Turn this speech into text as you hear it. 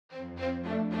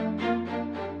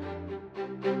Hello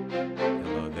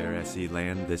there, SE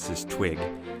Land. This is Twig,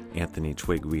 Anthony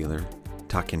Twig Wheeler,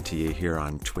 talking to you here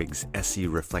on Twig's SE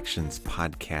Reflections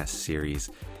podcast series,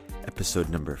 episode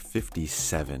number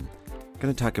 57. I'm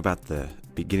going to talk about the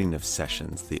beginning of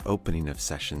sessions, the opening of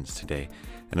sessions today,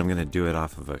 and I'm going to do it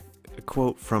off of a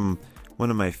quote from one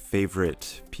of my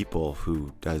favorite people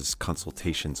who does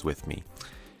consultations with me.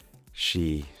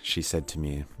 She said to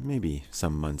me, maybe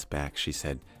some months back, she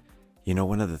said, "You know,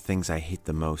 one of the things I hate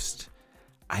the most,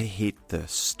 I hate the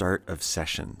start of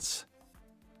sessions."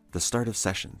 The start of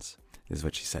sessions is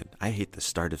what she said. I hate the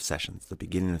start of sessions, the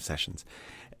beginning of sessions.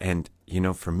 And, you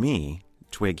know, for me,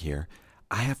 Twig here,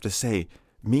 I have to say,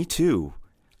 me too.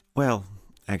 Well,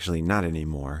 actually not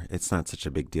anymore. It's not such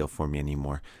a big deal for me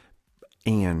anymore.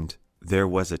 And there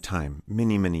was a time,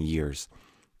 many years,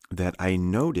 that I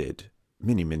noted,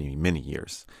 many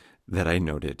years, that I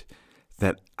noted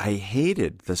that I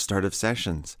hated the start of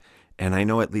sessions. And I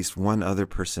know at least one other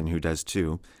person who does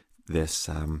too, this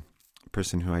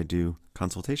person who I do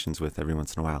consultations with every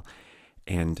once in a while.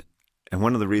 And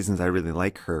one of the reasons I really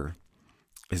like her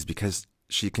is because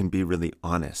she can be really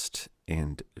honest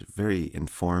and very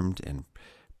informed and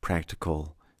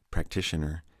practical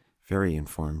practitioner, very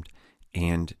informed.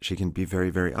 And she can be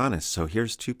very honest. So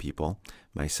here's two people,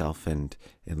 myself and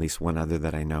at least one other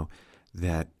that I know,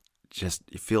 that just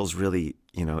feels really,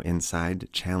 inside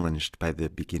challenged by the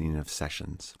beginning of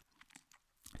sessions.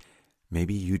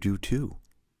 Maybe you do too.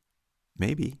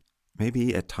 Maybe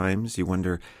at times you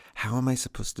wonder, how am I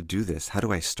supposed to do this? How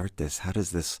do I start this? How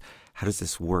does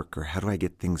this work? Or how do I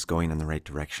get things going in the right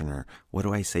direction? Or what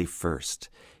do I say first?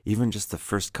 Even just the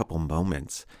first couple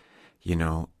moments,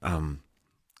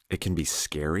 it can be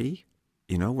scary.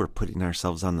 We're putting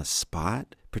ourselves on the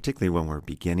spot, particularly when we're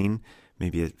beginning.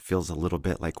 Maybe it feels a little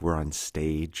bit like we're on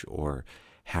stage or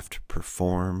have to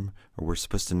perform, or we're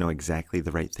supposed to know exactly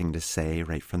the right thing to say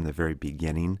right from the very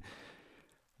beginning.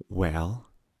 Well,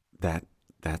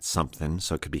 that's something.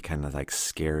 So it could be kind of like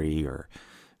scary or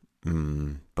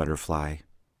butterfly,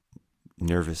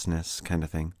 nervousness kind of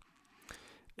thing.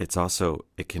 It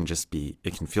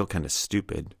can feel kind of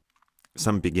stupid.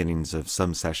 Some beginnings of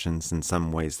some sessions and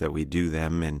some ways that we do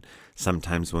them, and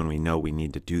sometimes when we know we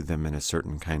need to do them in a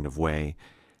certain kind of way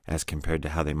as compared to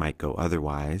how they might go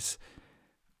otherwise,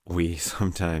 we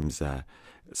sometimes,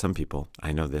 some people,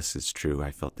 I know this is true,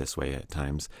 I felt this way at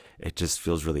times, it just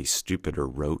feels really stupid or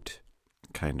rote,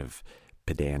 kind of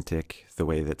pedantic, the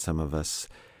way that some of us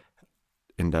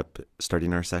end up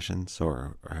starting our sessions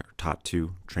or are taught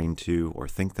to, trained to, or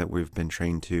think that we've been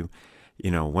trained to.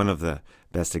 One of the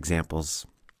best examples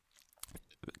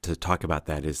to talk about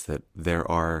that is that there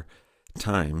are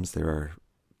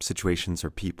situations or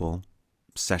people,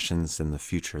 sessions in the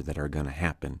future that are going to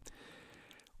happen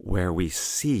where we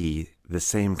see the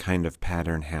same kind of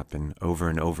pattern happen over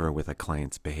and over with a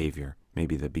client's behavior.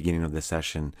 Maybe the beginning of the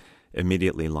session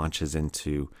immediately launches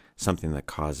into something that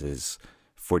causes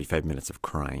 45 minutes of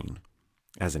crying,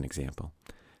 as an example.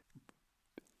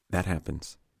 That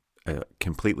happens. A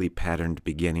completely patterned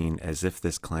beginning, as if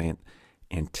this client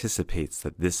anticipates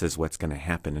that this is what's going to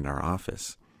happen in our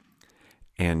office.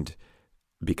 And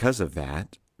because of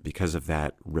that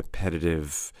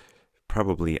repetitive,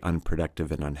 probably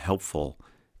unproductive and unhelpful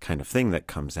kind of thing that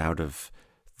comes out of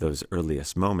those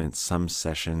earliest moments,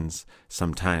 sometimes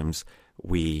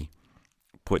we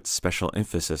put special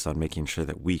emphasis on making sure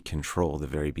that we control the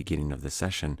very beginning of the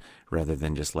session rather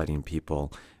than just letting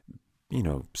people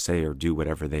say or do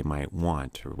whatever they might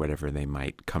want or whatever they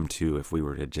might come to if we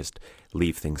were to just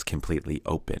leave things completely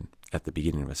open at the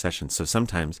beginning of a session. So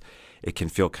sometimes it can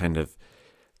feel kind of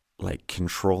like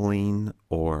controlling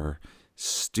or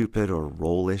stupid or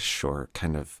role-ish or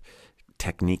kind of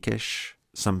technique-ish,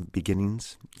 some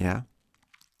beginnings. Yeah.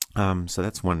 So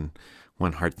that's one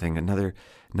hard thing. Another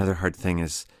hard thing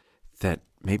is that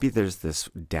maybe there's this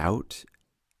doubt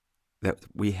that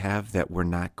we have that we're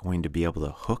not going to be able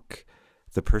to hook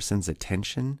the person's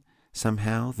attention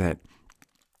somehow, that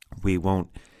we won't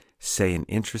say an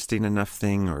interesting enough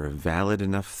thing or a valid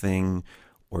enough thing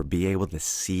or be able to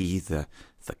see the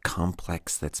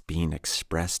complex that's being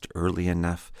expressed early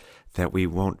enough, that we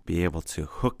won't be able to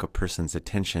hook a person's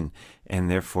attention, and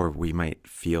therefore we might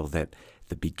feel that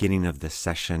the beginning of the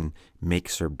session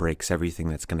makes or breaks everything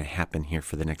that's going to happen here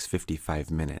for the next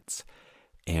 55 minutes.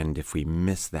 And if we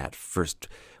miss that first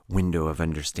window of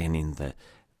understanding the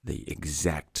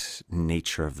exact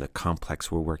nature of the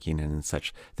complex we're working in and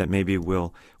such, that maybe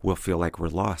we'll feel like we're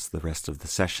lost the rest of the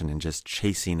session and just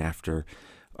chasing after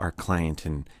our client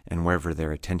and wherever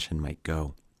their attention might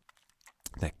go.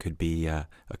 That could be a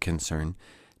concern.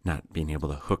 not being able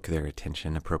to hook their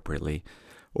attention appropriately,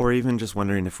 or even just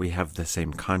wondering if we have the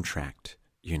same contract.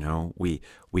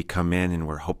 We come in and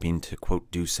we're hoping to, quote,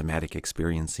 do somatic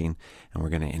experiencing, and we're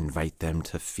going to invite them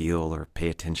to feel or pay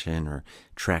attention or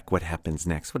track what happens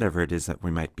next, whatever it is that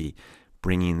we might be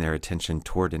bringing their attention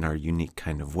toward in our unique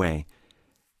kind of way.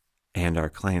 And our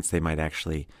clients, they might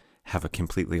actually have a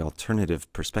completely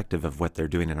alternative perspective of what they're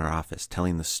doing in our office,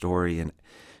 telling the story and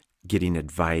getting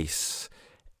advice,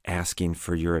 asking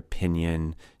for your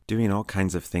opinion, doing all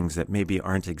kinds of things that maybe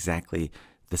aren't exactly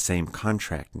the same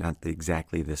contract, not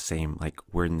exactly the same, like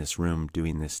we're in this room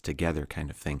doing this together kind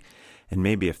of thing. And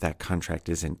maybe if that contract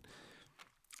isn't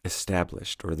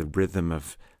established, or the rhythm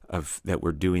of that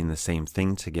we're doing the same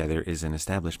thing together isn't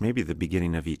established, maybe the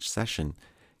beginning of each session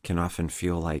can often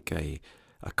feel like a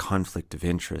conflict of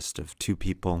interest of two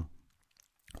people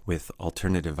with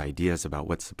alternative ideas about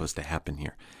what's supposed to happen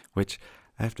here, which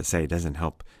I have to say doesn't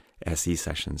help SE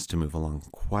sessions to move along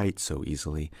quite so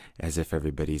easily as if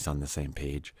everybody's on the same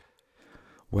page.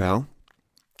 Well,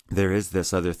 there is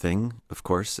this other thing, of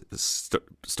course. The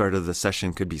start of the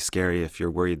session could be scary if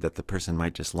you're worried that the person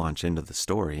might just launch into the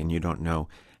story and you don't know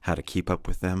how to keep up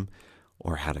with them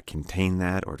or how to contain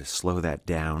that or to slow that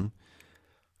down,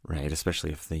 right?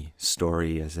 Especially if the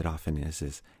story, as it often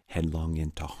is headlong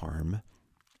into harm.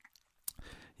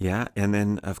 Yeah, and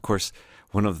then, of course,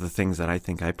 one of the things that I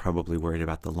think I probably worried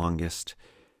about the longest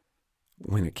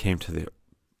when it came to the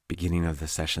beginning of the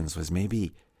sessions was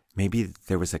maybe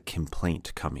there was a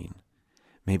complaint coming.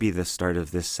 Maybe the start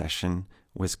of this session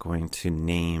was going to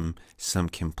name some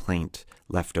complaint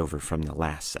left over from the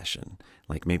last session.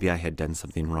 Like maybe I had done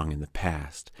something wrong in the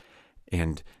past,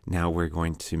 and now we're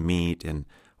going to meet, and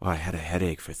I had a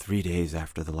headache for 3 days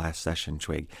after the last session,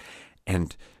 Twig.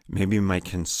 And maybe my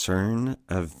concern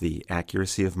of the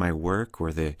accuracy of my work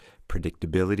or the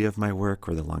predictability of my work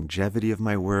or the longevity of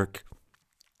my work,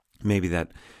 maybe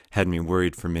that had me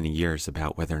worried for many years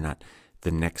about whether or not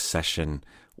the next session,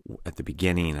 at the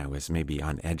beginning, I was maybe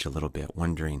on edge a little bit,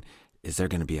 wondering, is there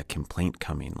going to be a complaint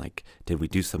coming? Like, did we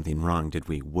do something wrong? Did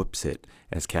we whoops it,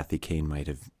 as Kathy Kane might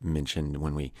have mentioned,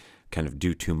 when we kind of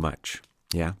do too much?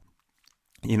 Yeah?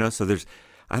 So there's,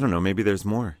 I don't know, maybe there's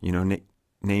more,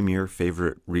 name your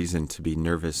favorite reason to be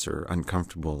nervous or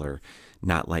uncomfortable or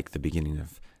not like the beginning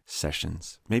of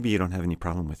sessions. Maybe you don't have any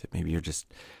problem with it. Maybe you're just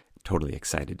totally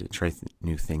excited to try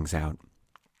new things out.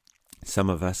 Some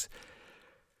of us,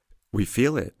 we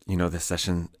feel it. The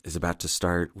session is about to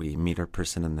start. We meet our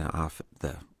person in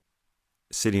the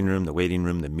sitting room, the waiting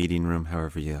room, the meeting room,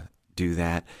 however you do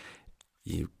that.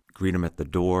 You greet them at the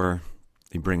door.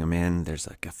 You bring them in. There's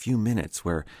like a few minutes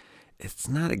where it's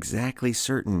not exactly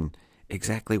certain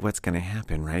exactly what's going to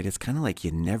happen, right? It's kind of like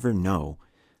you never know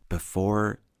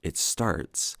before it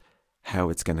starts how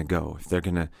it's going to go. If they're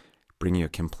going to bring you a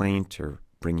complaint or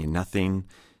bring you nothing,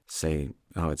 say,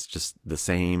 oh, it's just the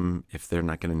same. If they're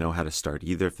not going to know how to start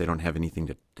either, if they don't have anything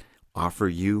to offer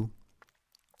you,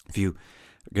 if you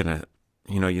are going to,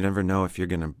 you never know if you're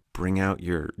going to bring out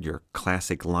your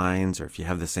classic lines or if you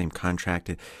have the same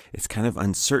contract. It's kind of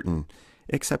uncertain,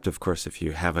 except, of course, if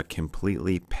you have a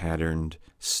completely patterned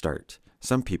start.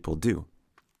 Some people do.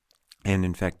 And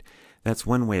in fact, that's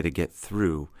one way to get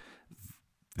through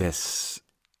this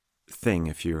thing.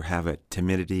 If you have a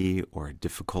timidity or a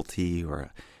difficulty or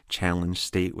a challenge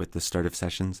state with the start of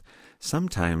sessions,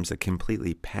 sometimes a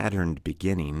completely patterned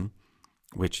beginning,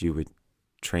 which you would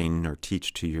train or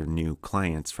teach to your new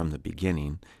clients from the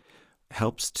beginning,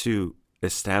 helps to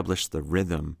establish the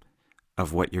rhythm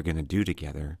of what you're going to do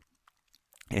together.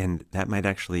 And that might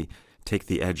actually take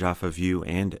the edge off of you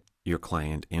and your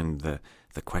client and the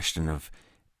question of,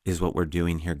 is what we're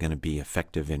doing here going to be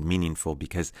effective and meaningful?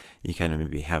 Because you kind of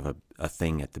maybe have a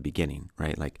thing at the beginning,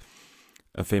 right? Like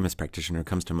a famous practitioner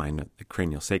comes to mind, the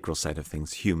cranial sacral side of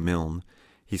things, Hugh Milne.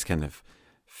 He's kind of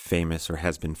famous, or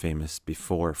has been famous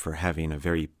before, for having a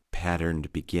very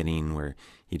patterned beginning where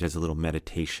he does a little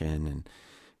meditation and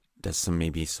does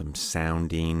maybe some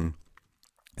sounding.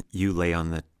 You lay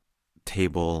on the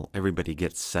table, everybody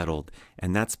gets settled,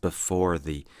 and that's before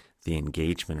the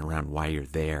engagement around why you're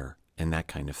there and that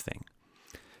kind of thing.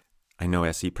 I know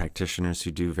SE practitioners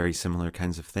who do very similar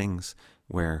kinds of things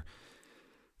where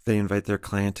they invite their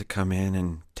client to come in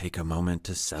and take a moment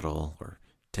to settle, or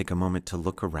take a moment to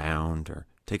look around, or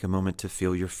take a moment to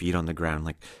feel your feet on the ground.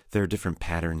 Like, there are different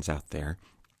patterns out there,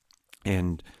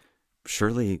 and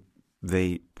surely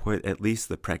they put at least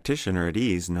the practitioner at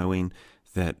ease, knowing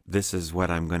that this is what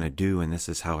I'm going to do and this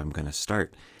is how I'm going to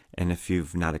start. And if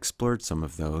you've not explored some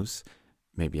of those,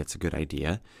 maybe it's a good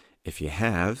idea. If you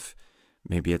have,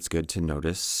 maybe it's good to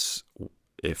notice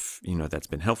if, that's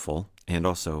been helpful. And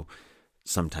also,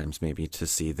 sometimes maybe to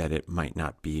see that it might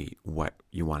not be what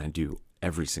you want to do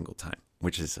every single time,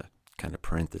 which is a kind of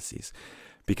parentheses.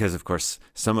 Because, of course,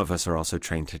 some of us are also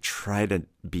trained to try to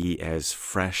be as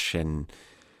fresh and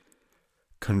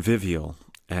convivial,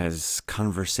 as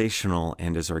conversational,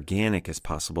 and as organic as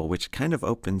possible, which kind of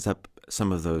opens up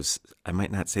some of those, I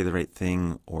might not say the right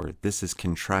thing, or this is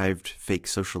contrived, fake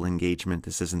social engagement,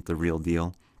 this isn't the real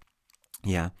deal.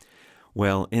 Yeah.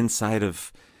 Well, inside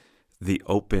of the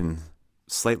open,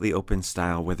 slightly open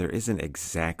style where there isn't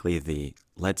exactly the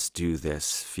let's do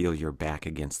this, feel your back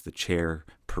against the chair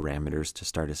parameters to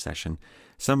start a session,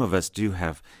 some of us do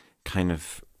have kind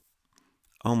of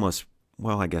almost,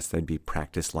 well, I guess they'd be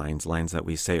practice lines that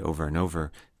we say over and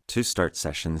over to start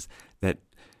sessions that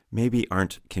maybe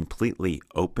aren't completely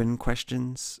open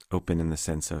questions, open in the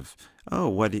sense of, oh,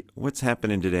 what's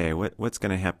happening today? What's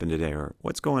going to happen today? Or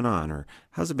what's going on? Or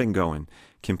how's it been going?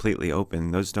 Completely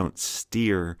open. Those don't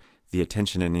steer the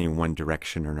attention in any one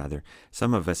direction or another.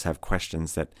 Some of us have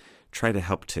questions that try to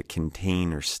help to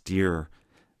contain or steer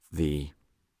the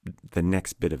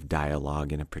next bit of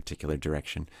dialogue in a particular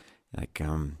direction. Like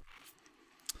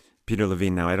Peter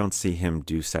Levine, now I don't see him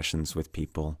do sessions with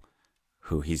people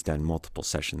who he's done multiple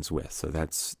sessions with. So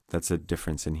that's a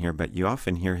difference in here. But you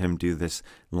often hear him do this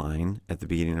line at the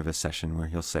beginning of a session where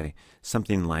he'll say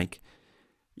something like,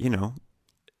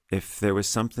 if there was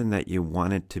something that you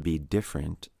wanted to be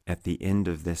different at the end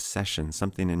of this session,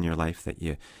 something in your life that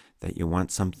you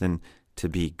want something to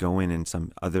be going in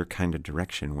some other kind of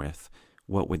direction with,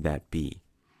 what would that be?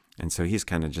 And so he's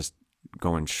kind of just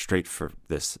going straight for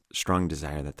this strong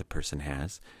desire that the person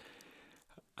has.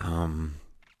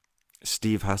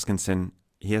 Steve Hoskinson,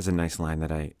 he has a nice line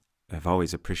that I've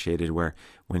always appreciated, where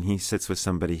when he sits with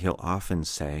somebody, he'll often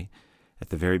say at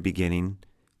the very beginning,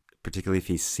 particularly if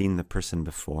he's seen the person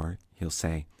before, he'll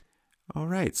say, all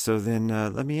right, so then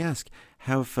let me ask,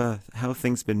 how have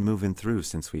things been moving through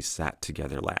since we sat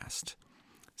together last?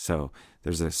 So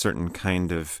there's a certain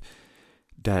kind of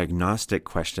diagnostic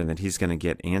question that he's going to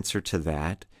get answer to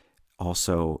that.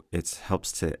 Also, it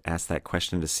helps to ask that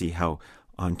question to see how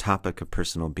on topic a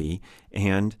person will be.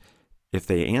 And if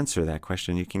they answer that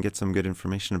question, you can get some good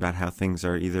information about how things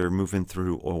are either moving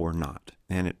through or not.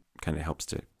 And it kind of helps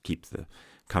to keep the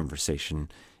conversation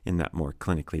in that more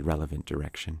clinically relevant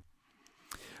direction.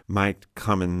 My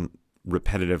common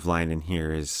repetitive line in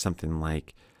here is something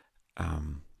like,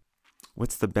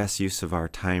 what's the best use of our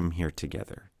time here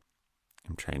together?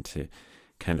 I'm trying to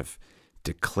kind of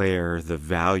declare the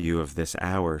value of this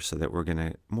hour so that we're going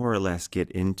to more or less get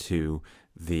into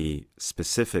the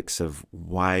specifics of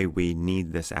why we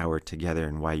need this hour together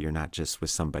and why you're not just with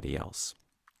somebody else.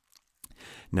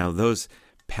 Now, those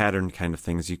pattern kind of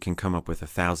things, you can come up with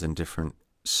 1,000 different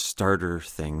starter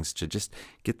things to just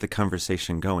get the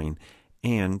conversation going.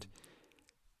 And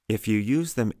if you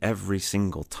use them every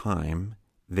single time,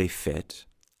 they fit.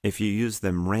 If you use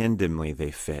them randomly,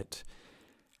 they fit.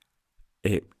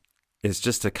 It is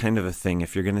just a kind of a thing.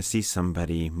 If you're going to see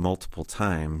somebody multiple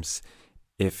times,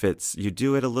 if it's you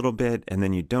do it a little bit and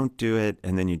then you don't do it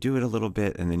and then you do it a little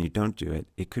bit and then you don't do it,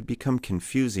 it could become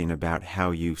confusing about how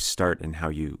you start and how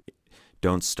you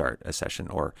don't start a session,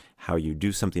 or how you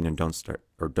do something and don't start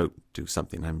or don't do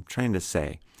something. I'm trying to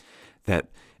say that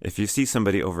if you see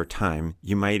somebody over time,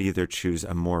 you might either choose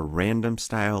a more random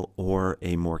style or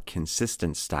a more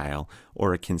consistent style,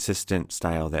 or a consistent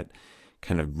style that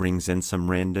kind of brings in some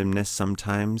randomness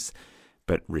sometimes,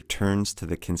 but returns to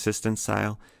the consistent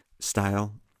style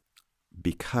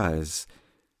because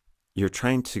you're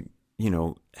trying to,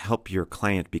 help your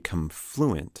client become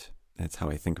fluent. That's how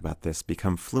I think about this,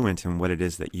 become fluent in what it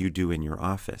is that you do in your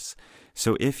office.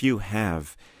 So if you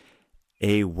have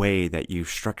a way that you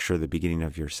structure the beginning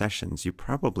of your sessions, you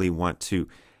probably want to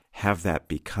have that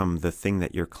become the thing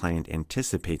that your client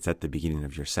anticipates at the beginning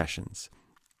of your sessions.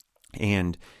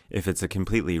 And if it's a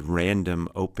completely random,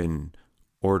 open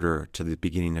order to the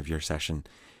beginning of your session,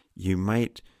 you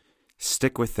might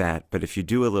stick with that. But if you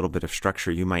do a little bit of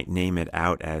structure, you might name it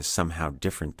out as somehow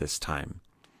different this time.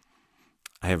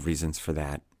 I have reasons for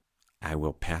that. I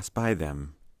will pass by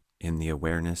them in the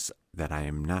awareness that I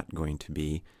am not going to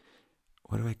be,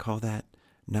 what do I call that?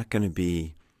 Not going to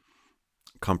be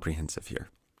comprehensive here.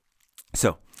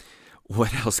 So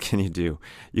what else can you do?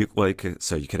 You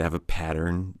could have a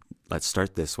pattern. Let's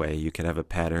start this way. You could have a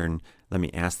pattern. Let me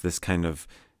ask this kind of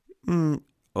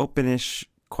openish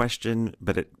question,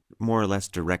 but it more or less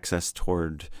directs us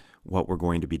toward what we're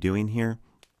going to be doing here.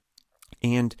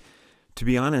 And to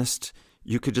be honest,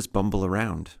 you could just bumble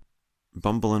around.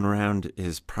 Bumbling around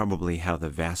is probably how the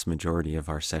vast majority of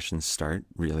our sessions start,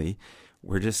 really.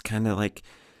 We're just kind of like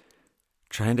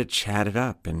trying to chat it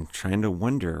up and trying to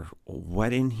wonder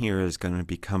what in here is going to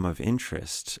become of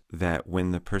interest, that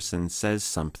when the person says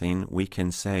something, we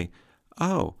can say,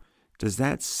 oh, does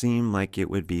that seem like it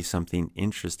would be something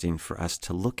interesting for us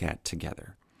to look at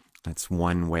together? That's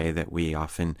one way that we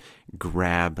often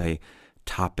grab a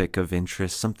topic of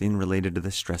interest, something related to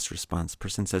the stress response.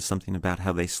 Person says something about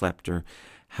how they slept or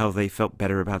how they felt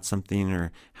better about something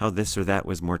or how this or that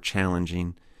was more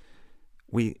challenging.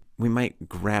 We might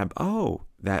grab,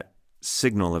 that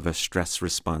signal of a stress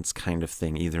response kind of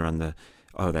thing, either on the,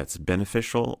 that's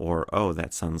beneficial, or,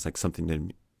 that sounds like something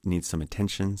that needs some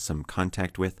attention, some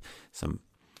contact with, some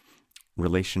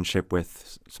relationship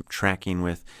with, some tracking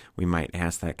with. We might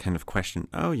ask that kind of question.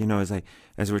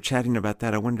 As we're chatting about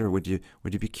that, I wonder, would you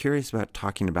be curious about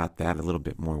talking about that a little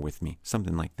bit more with me?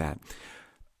 Something like that.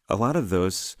 A lot of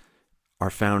those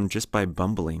are found just by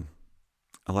bumbling.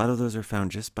 A lot of those are found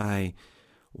just by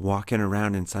walking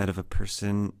around inside of a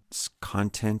person's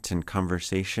content and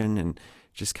conversation and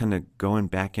just kind of going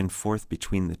back and forth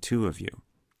between the two of you.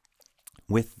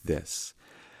 With this,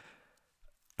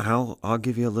 I'll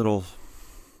give you a little.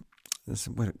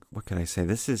 What can I say?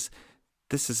 This is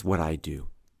what I do.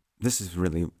 This is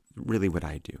really what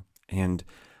I do, and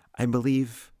I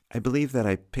believe that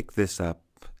I picked this up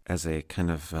as a kind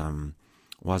of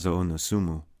wazo no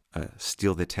sumu,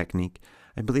 steal the technique.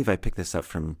 I believe I picked this up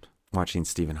from watching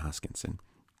Stephen Hoskinson.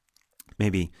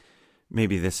 Maybe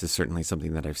this is certainly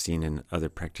something that I've seen in other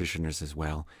practitioners as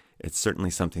well. It's certainly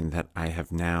something that I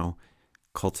have now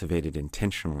cultivated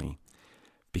intentionally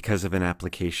because of an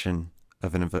application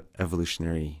of an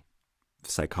evolutionary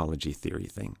psychology theory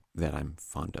thing that I'm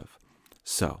fond of.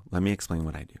 So let me explain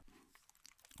what I do.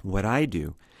 What I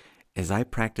do is I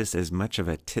practice as much of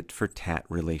a tit-for-tat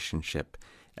relationship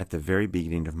at the very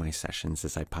beginning of my sessions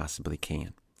as I possibly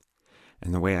can.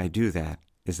 And the way I do that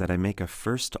is that I make a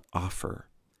first offer.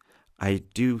 I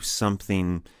do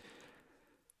something,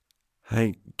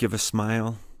 I give a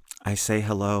smile, I say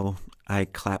hello, I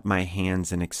clap my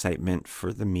hands in excitement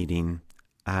for the meeting,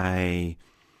 I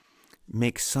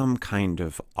make some kind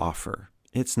of offer.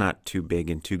 It's not too big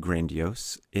and too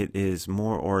grandiose. It is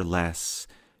more or less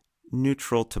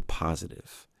neutral to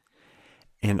positive.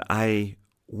 And I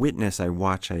witness, I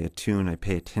watch, I attune, I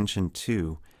pay attention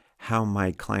to how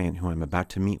my client, who I'm about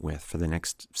to meet with for the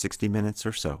next 60 minutes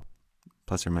or so,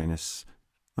 plus or minus,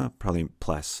 probably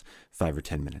plus 5 or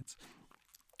 10 minutes.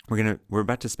 We're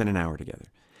about to spend an hour together.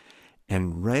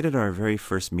 And right at our very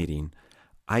first meeting,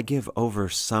 I give over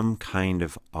some kind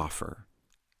of offer,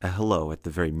 a hello at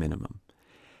the very minimum.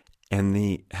 And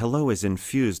the hello is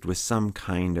infused with some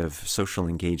kind of social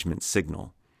engagement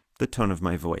signal, the tone of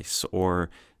my voice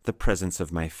or the presence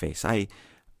of my face. I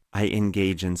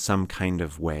engage in some kind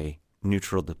of way,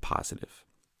 neutral to positive,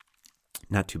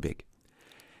 not too big.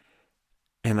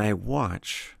 And I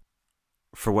watch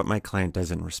for what my client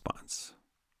does in response.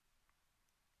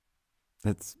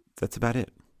 That's about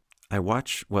it. I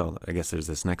watch, I guess there's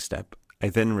this next step. I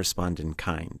then respond in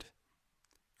kind,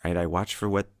 right? I watch for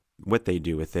what they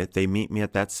do with it. They meet me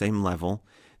at that same level.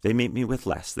 They meet me with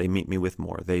less. They meet me with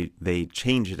more. They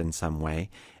change it in some way.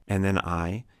 And then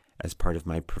I, as part of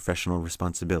my professional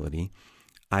responsibility,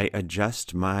 I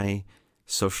adjust my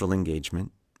social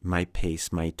engagement, my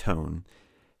pace, my tone,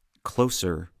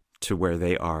 closer to where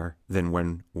they are than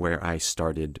where I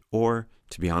started, or,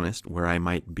 to be honest, where I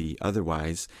might be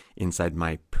otherwise inside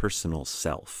my personal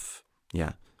self.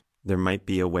 Yeah, there might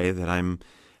be a way that I'm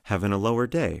having a lower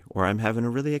day, or I'm having a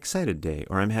really excited day,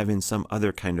 or I'm having some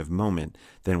other kind of moment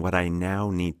than what I now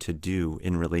need to do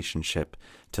in relationship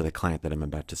to the client that I'm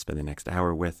about to spend the next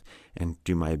hour with, and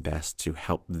do my best to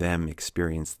help them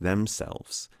experience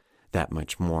themselves that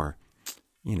much more,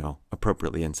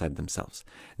 appropriately inside themselves.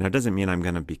 Now, it doesn't mean I'm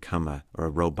going to become a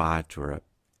robot or a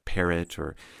parrot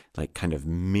or like kind of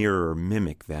mirror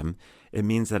mimic them. It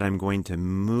means that I'm going to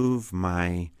move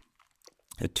my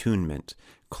attunement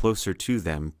closer to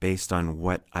them based on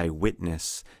what I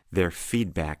witness their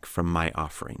feedback from my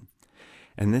offering.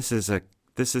 And this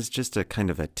is just a kind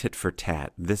of a tit for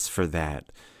tat, this for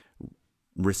that,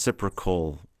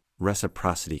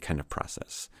 reciprocity kind of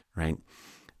process, right?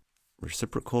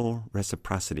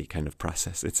 Reciprocity kind of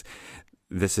process.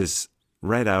 This is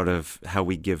right out of how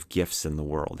we give gifts in the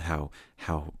world, how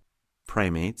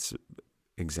primates,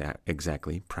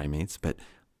 exactly primates, but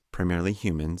primarily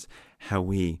humans, how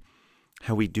we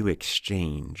do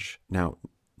exchange. Now,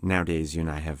 nowadays, you and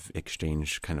I have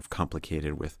exchange kind of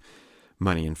complicated with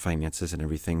money and finances and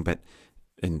everything,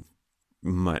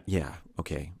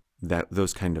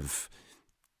 those kind of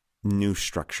new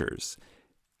structures.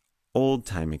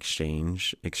 old-time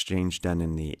exchange done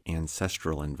in the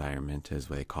ancestral environment, as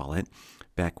they call it,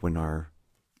 back when our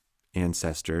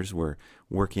ancestors were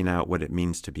working out what it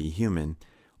means to be human.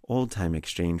 Old-time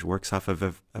exchange works off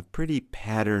of a pretty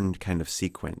patterned kind of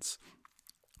sequence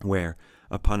where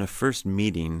upon a first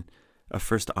meeting, a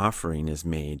first offering is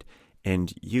made,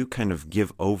 and you kind of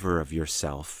give over of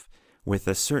yourself with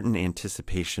a certain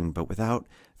anticipation, but without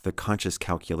the conscious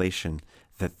calculation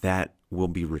that that will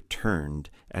be returned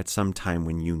at some time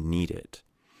when you need it.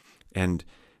 And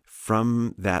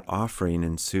from that offering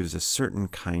ensues a certain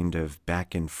kind of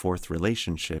back and forth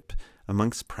relationship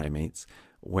amongst primates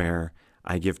where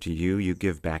I give to you, you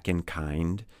give back in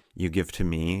kind, you give to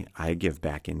me, I give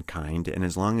back in kind. And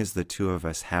as long as the two of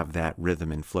us have that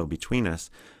rhythm and flow between us,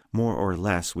 more or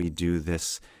less we do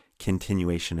this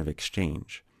continuation of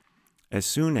exchange. As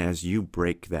soon as you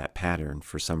break that pattern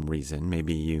for some reason,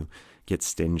 maybe you get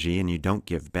stingy and you don't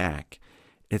give back,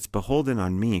 it's beholden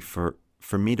on me for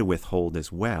me to withhold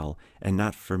as well, and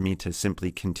not for me to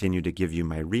simply continue to give you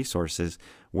my resources,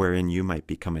 wherein you might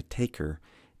become a taker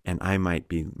and I might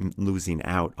be losing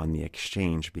out on the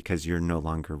exchange because you're no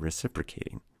longer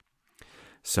reciprocating.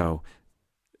 So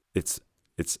it's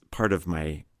part of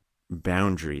my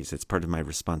boundaries, it's part of my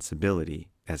responsibility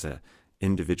as a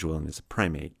individual and as a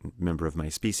primate, member of my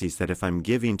species, that if I'm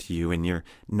giving to you and you're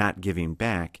not giving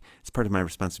back, it's part of my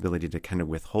responsibility to kind of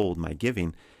withhold my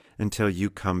giving until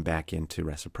you come back into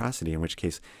reciprocity, in which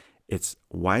case it's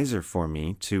wiser for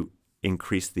me to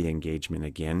increase the engagement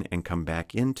again and come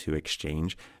back into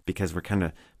exchange because we're kind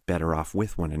of better off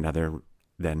with one another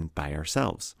than by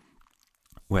ourselves.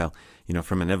 Well,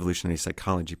 from an evolutionary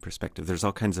psychology perspective, there's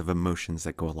all kinds of emotions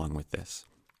that go along with this.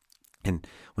 And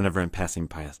whenever I'm passing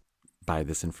by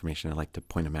this information, I like to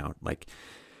point them out, like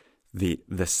the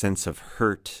sense of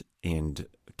hurt and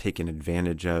taken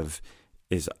advantage of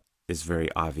is very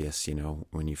obvious,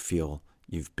 when you feel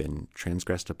you've been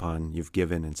transgressed upon, you've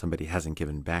given, and somebody hasn't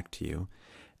given back to you.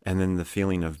 And then the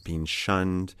feeling of being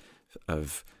shunned,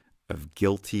 of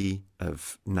guilty,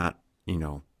 of not,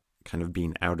 kind of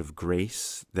being out of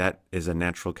grace. That is a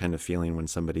natural kind of feeling when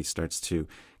somebody starts to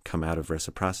come out of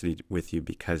reciprocity with you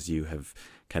because you have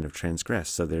kind of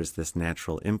transgressed. So there's this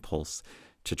natural impulse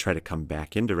to try to come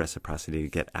back into reciprocity to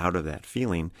get out of that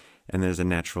feeling. And there's a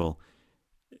natural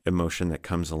emotion that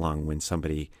comes along when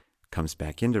somebody comes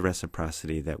back into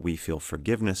reciprocity, that we feel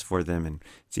forgiveness for them. And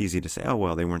it's easy to say, oh,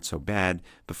 well, they weren't so bad.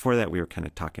 Before that, we were kind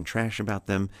of talking trash about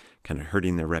them, kind of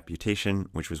hurting their reputation,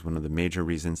 which was one of the major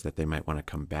reasons that they might want to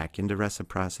come back into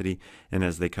reciprocity. And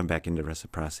as they come back into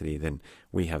reciprocity, then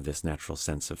we have this natural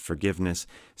sense of forgiveness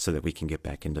so that we can get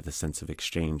back into the sense of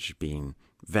exchange being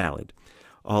valid.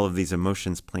 All of these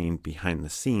emotions playing behind the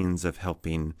scenes of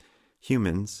helping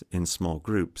humans in small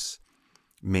groups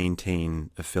maintain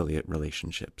affiliate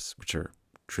relationships, which are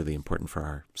truly important for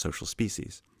our social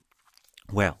species.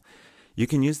 Well, you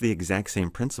can use the exact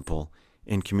same principle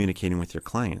in communicating with your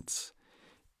clients.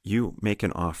 You make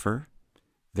an offer,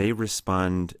 they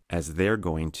respond as they're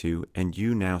going to, and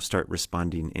you now start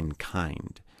responding in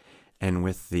kind. And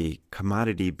with the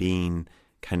commodity being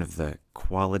kind of the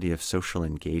quality of social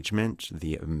engagement,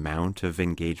 the amount of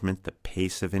engagement, the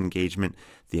pace of engagement,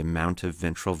 the amount of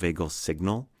ventral vagal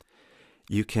signal,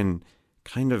 you can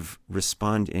kind of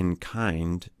respond in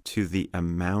kind to the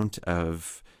amount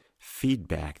of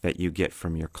feedback that you get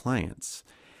from your clients.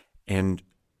 And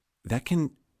that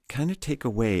can kind of take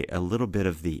away a little bit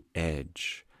of the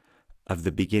edge of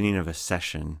the beginning of a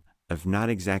session, of not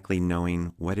exactly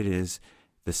knowing what it is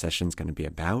the session's going to be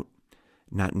about,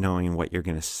 not knowing what you're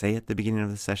going to say at the beginning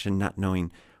of the session, not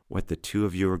knowing what the two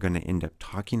of you are going to end up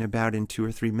talking about in 2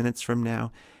 or 3 minutes from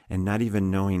now, and not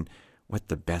even knowing what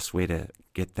the best way to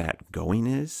get that going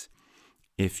is.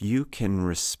 If you can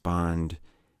respond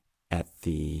at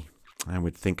the, I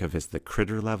would think of as the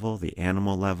critter level, the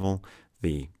animal level,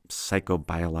 the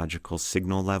psychobiological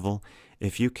signal level,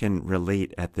 if you can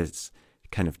relate at this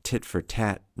kind of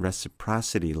tit-for-tat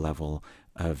reciprocity level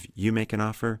of you make an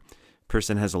offer,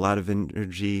 person has a lot of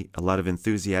energy, a lot of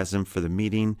enthusiasm for the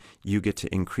meeting, you get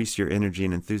to increase your energy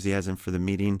and enthusiasm for the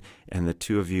meeting, and the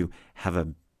two of you have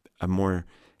a more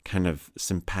kind of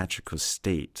simpatico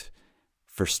state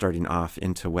for starting off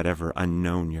into whatever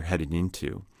unknown you're headed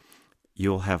into.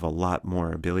 You'll have a lot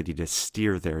more ability to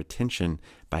steer their attention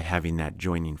by having that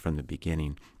joining from the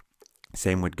beginning.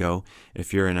 Same would go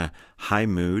if you're in a high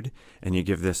mood and you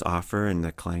give this offer and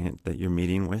the client that you're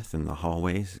meeting with in the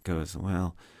hallways goes,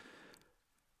 well,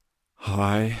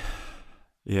 hi,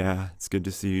 yeah, it's good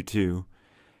to see you too.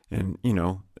 And,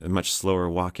 a much slower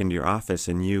walk into your office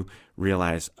and you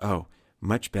realize, oh,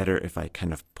 much better if I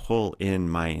kind of pull in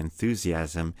my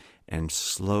enthusiasm and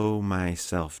slow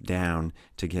myself down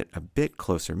to get a bit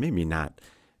closer, maybe not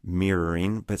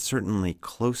mirroring, but certainly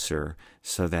closer,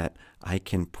 so that I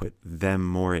can put them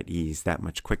more at ease that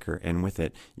much quicker. And with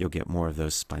it, you'll get more of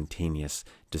those spontaneous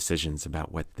decisions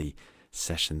about what the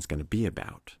session's going to be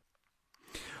about.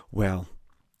 Well,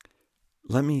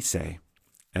 let me say,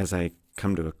 as I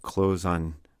come to a close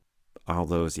on all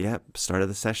those, start of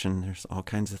the session, there's all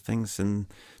kinds of things and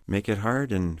make it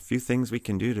hard, and a few things we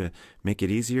can do to make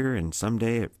it easier. And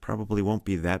someday it probably won't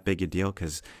be that big a deal,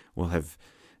 because we'll have,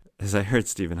 as I heard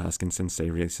Stephen Hoskinson say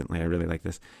recently, I really like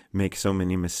this, make so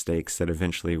many mistakes that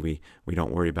eventually we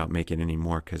don't worry about making any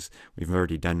more, because we've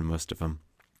already done most of them.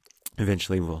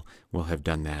 Eventually we'll have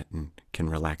done that and can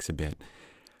relax a bit.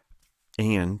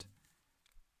 And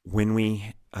when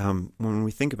we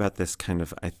think about this kind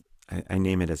of, I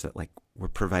name it as we're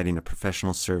providing a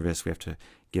professional service. We have to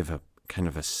give a kind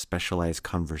of a specialized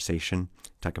conversation.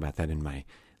 Talk about that in my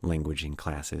languaging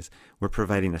classes. We're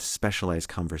providing a specialized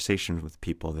conversation with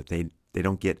people that they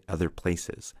don't get other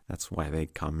places. That's why they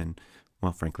come, and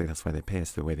well, frankly, that's why they pay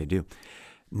us the way they do.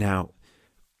 Now,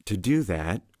 to do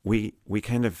that, we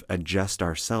kind of adjust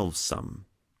ourselves some.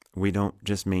 We don't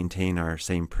just maintain our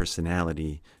same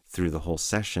personality through the whole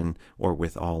session or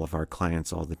with all of our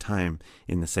clients all the time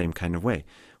in the same kind of way.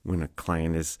 When a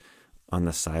client is on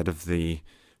the side of the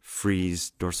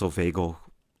freeze, dorsal vagal,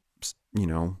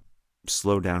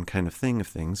 slow down kind of thing of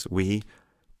things, we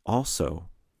also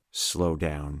slow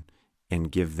down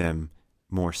and give them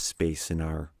more space in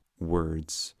our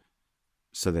words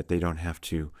so that they don't have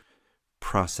to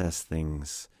process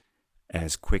things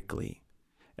as quickly.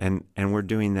 And we're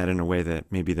doing that in a way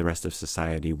that maybe the rest of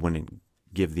society wouldn't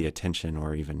give the attention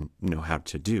or even know how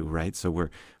to do, right? So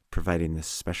we're providing this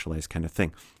specialized kind of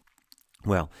thing.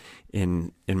 Well,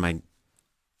 in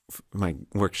my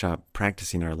workshop,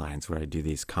 Practicing Our Lines, where I do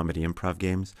these comedy improv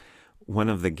games, one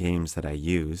of the games that I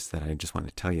use that I just want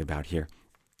to tell you about here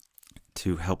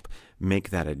to help make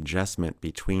that adjustment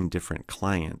between different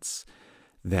clients,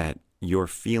 that your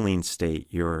feeling state,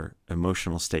 your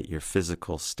emotional state, your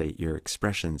physical state, your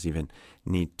expressions even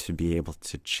need to be able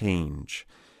to change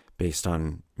based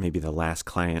on maybe the last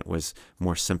client was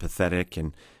more sympathetic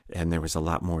and there was a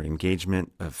lot more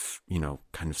engagement of,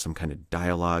 kind of some kind of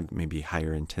dialogue, maybe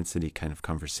higher intensity kind of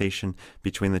conversation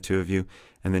between the two of you.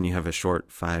 And then you have a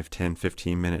short 5, 10,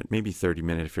 15 minute, maybe 30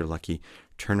 minute if you're lucky,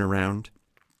 turnaround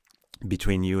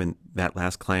between you and that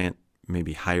last client,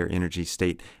 maybe higher energy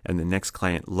state, and the next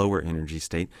client, lower energy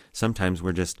state. Sometimes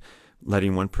we're just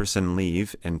letting one person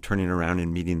leave and turning around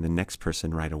and meeting the next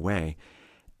person right away.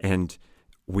 And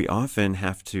we often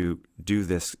have to do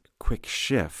this quick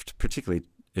shift, particularly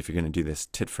if you're going to do this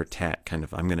tit for tat kind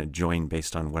of, I'm going to join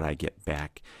based on what I get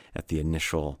back at the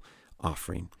initial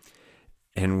offering.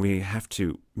 And we have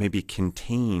to maybe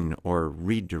contain or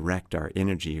redirect our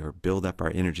energy or build up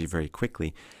our energy very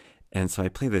quickly. And so I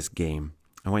play this game.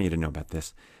 I want you to know about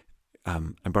this. I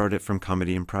borrowed it from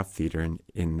Comedy Improv Theater, and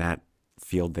in that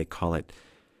field they call it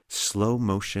Slow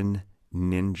Motion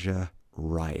Ninja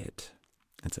Riot.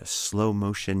 It's a slow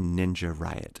motion ninja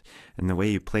riot. And the way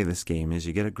you play this game is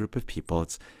you get a group of people.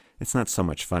 It's not so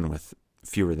much fun with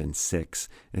fewer than 6.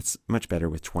 It's much better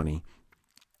with 20.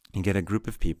 You get a group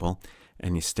of people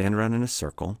and you stand around in a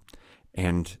circle,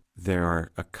 and there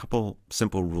are a couple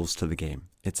simple rules to the game.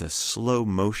 It's a slow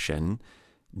motion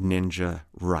ninja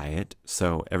riot.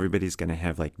 So everybody's going to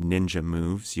have like ninja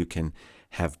moves. You can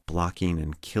have blocking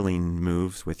and killing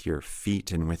moves with your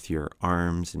feet and with your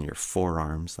arms and your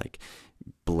forearms, like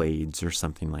blades or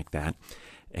something like that.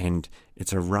 And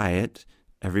it's a riot.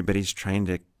 Everybody's trying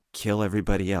to kill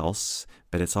everybody else,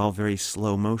 but it's all very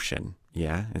slow motion.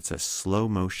 Yeah, it's a slow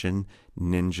motion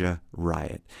ninja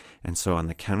riot. And so on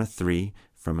the count of 3,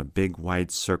 from a big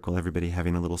wide circle, everybody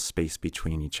having a little space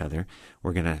between each other,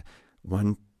 we're going to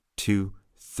 1, 2,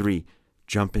 3,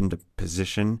 jump into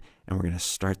position, and we're going to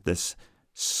start this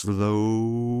slow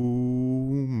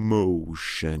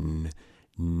motion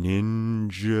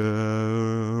ninja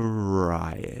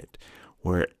riot,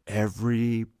 where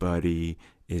everybody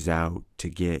is out to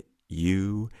get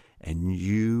you and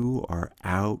you are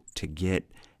out to get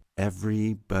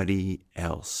everybody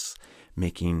else,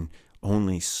 making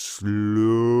only slow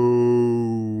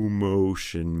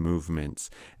motion movements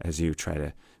as you try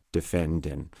to defend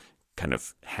and kind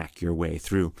of hack your way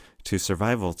through to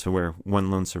survival, to where one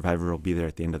lone survivor will be there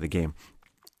at the end of the game.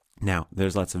 Now,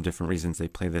 there's lots of different reasons they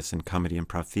play this in Comedy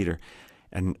Improv Theater,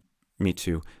 and me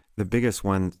too. The biggest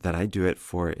one that I do it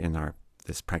for in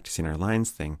this Practicing Our Lines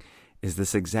thing is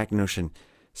this exact notion.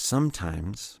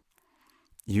 Sometimes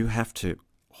you have to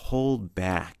hold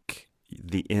back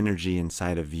the energy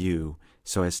inside of you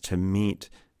so as to meet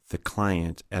the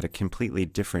client at a completely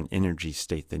different energy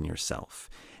state than yourself.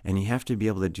 And you have to be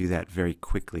able to do that very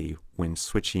quickly when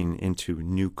switching into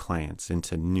new clients,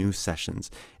 into new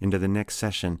sessions, into the next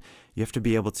session. You have to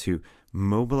be able to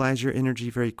mobilize your energy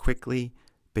very quickly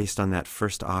based on that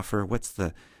first offer. What's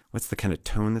the kind of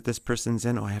tone that this person's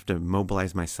in? Oh, I have to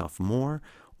mobilize myself more,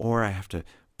 or I have to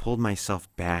pull myself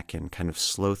back and kind of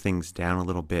slow things down a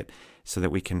little bit so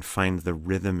that we can find the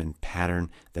rhythm and pattern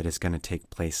that is going to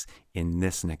take place in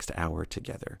this next hour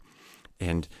together.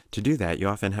 And to do that, you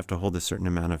often have to hold a certain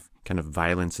amount of kind of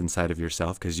violence inside of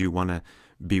yourself because you want to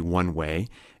be one way.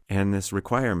 And this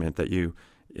requirement that you,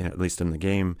 at least in the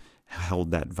game, hold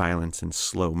that violence in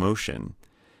slow motion.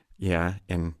 Yeah,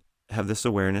 and have this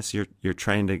awareness. You're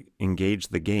trying to engage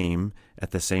the game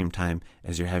at the same time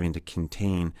as you're having to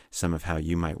contain some of how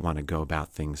you might want to go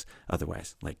about things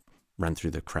otherwise, like run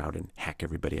through the crowd and hack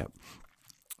everybody up.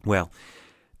 Well,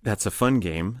 that's a fun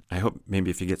game. I hope maybe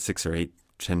if you get 6 or 8,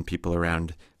 10 people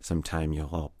around sometime, you'll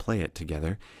all play it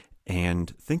together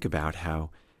and think about how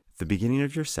the beginning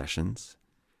of your sessions,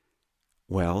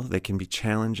 well, they can be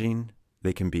challenging,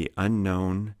 they can be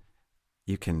unknown,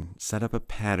 you can set up a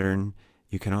pattern,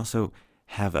 you can also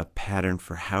have a pattern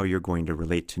for how you're going to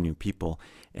relate to new people,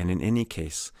 and in any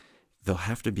case, there'll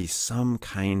have to be some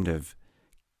kind of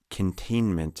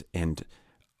containment and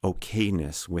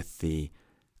okayness with the,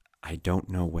 I don't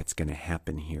know what's going to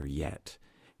happen here yet.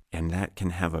 And that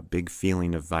can have a big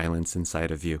feeling of violence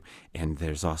inside of you. And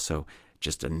there's also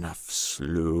just enough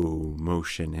slow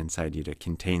motion inside you to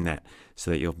contain that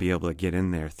so that you'll be able to get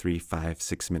in there 3, 5,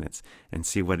 6 minutes and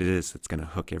see what it is that's going to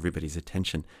hook everybody's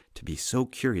attention to be so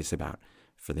curious about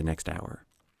for the next hour.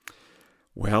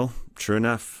 Well, true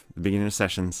enough, the beginning of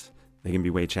sessions, they can be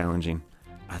way challenging.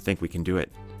 I think we can do it.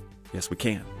 Yes, we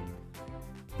can.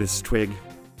 This is Twig,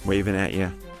 waving at you.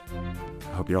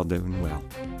 I hope you're all doing well.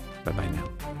 Bye-bye now.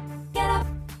 Get up,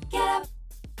 get up,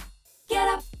 get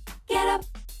up, get up,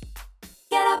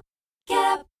 get up, get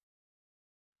up.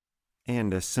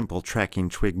 And a simple tracking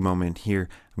Twig moment here.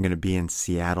 I'm going to be in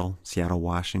Seattle,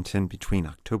 Washington, between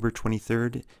October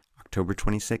 23rd, October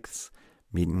 26th,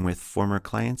 meeting with former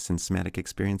clients and somatic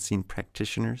experiencing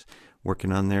practitioners,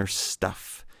 working on their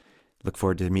stuff. Look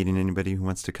forward to meeting anybody who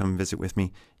wants to come visit with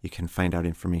me. You can find out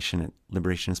information at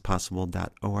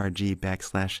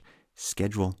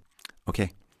liberationispossible.org/schedule.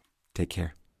 Okay, take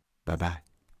care. Bye-bye.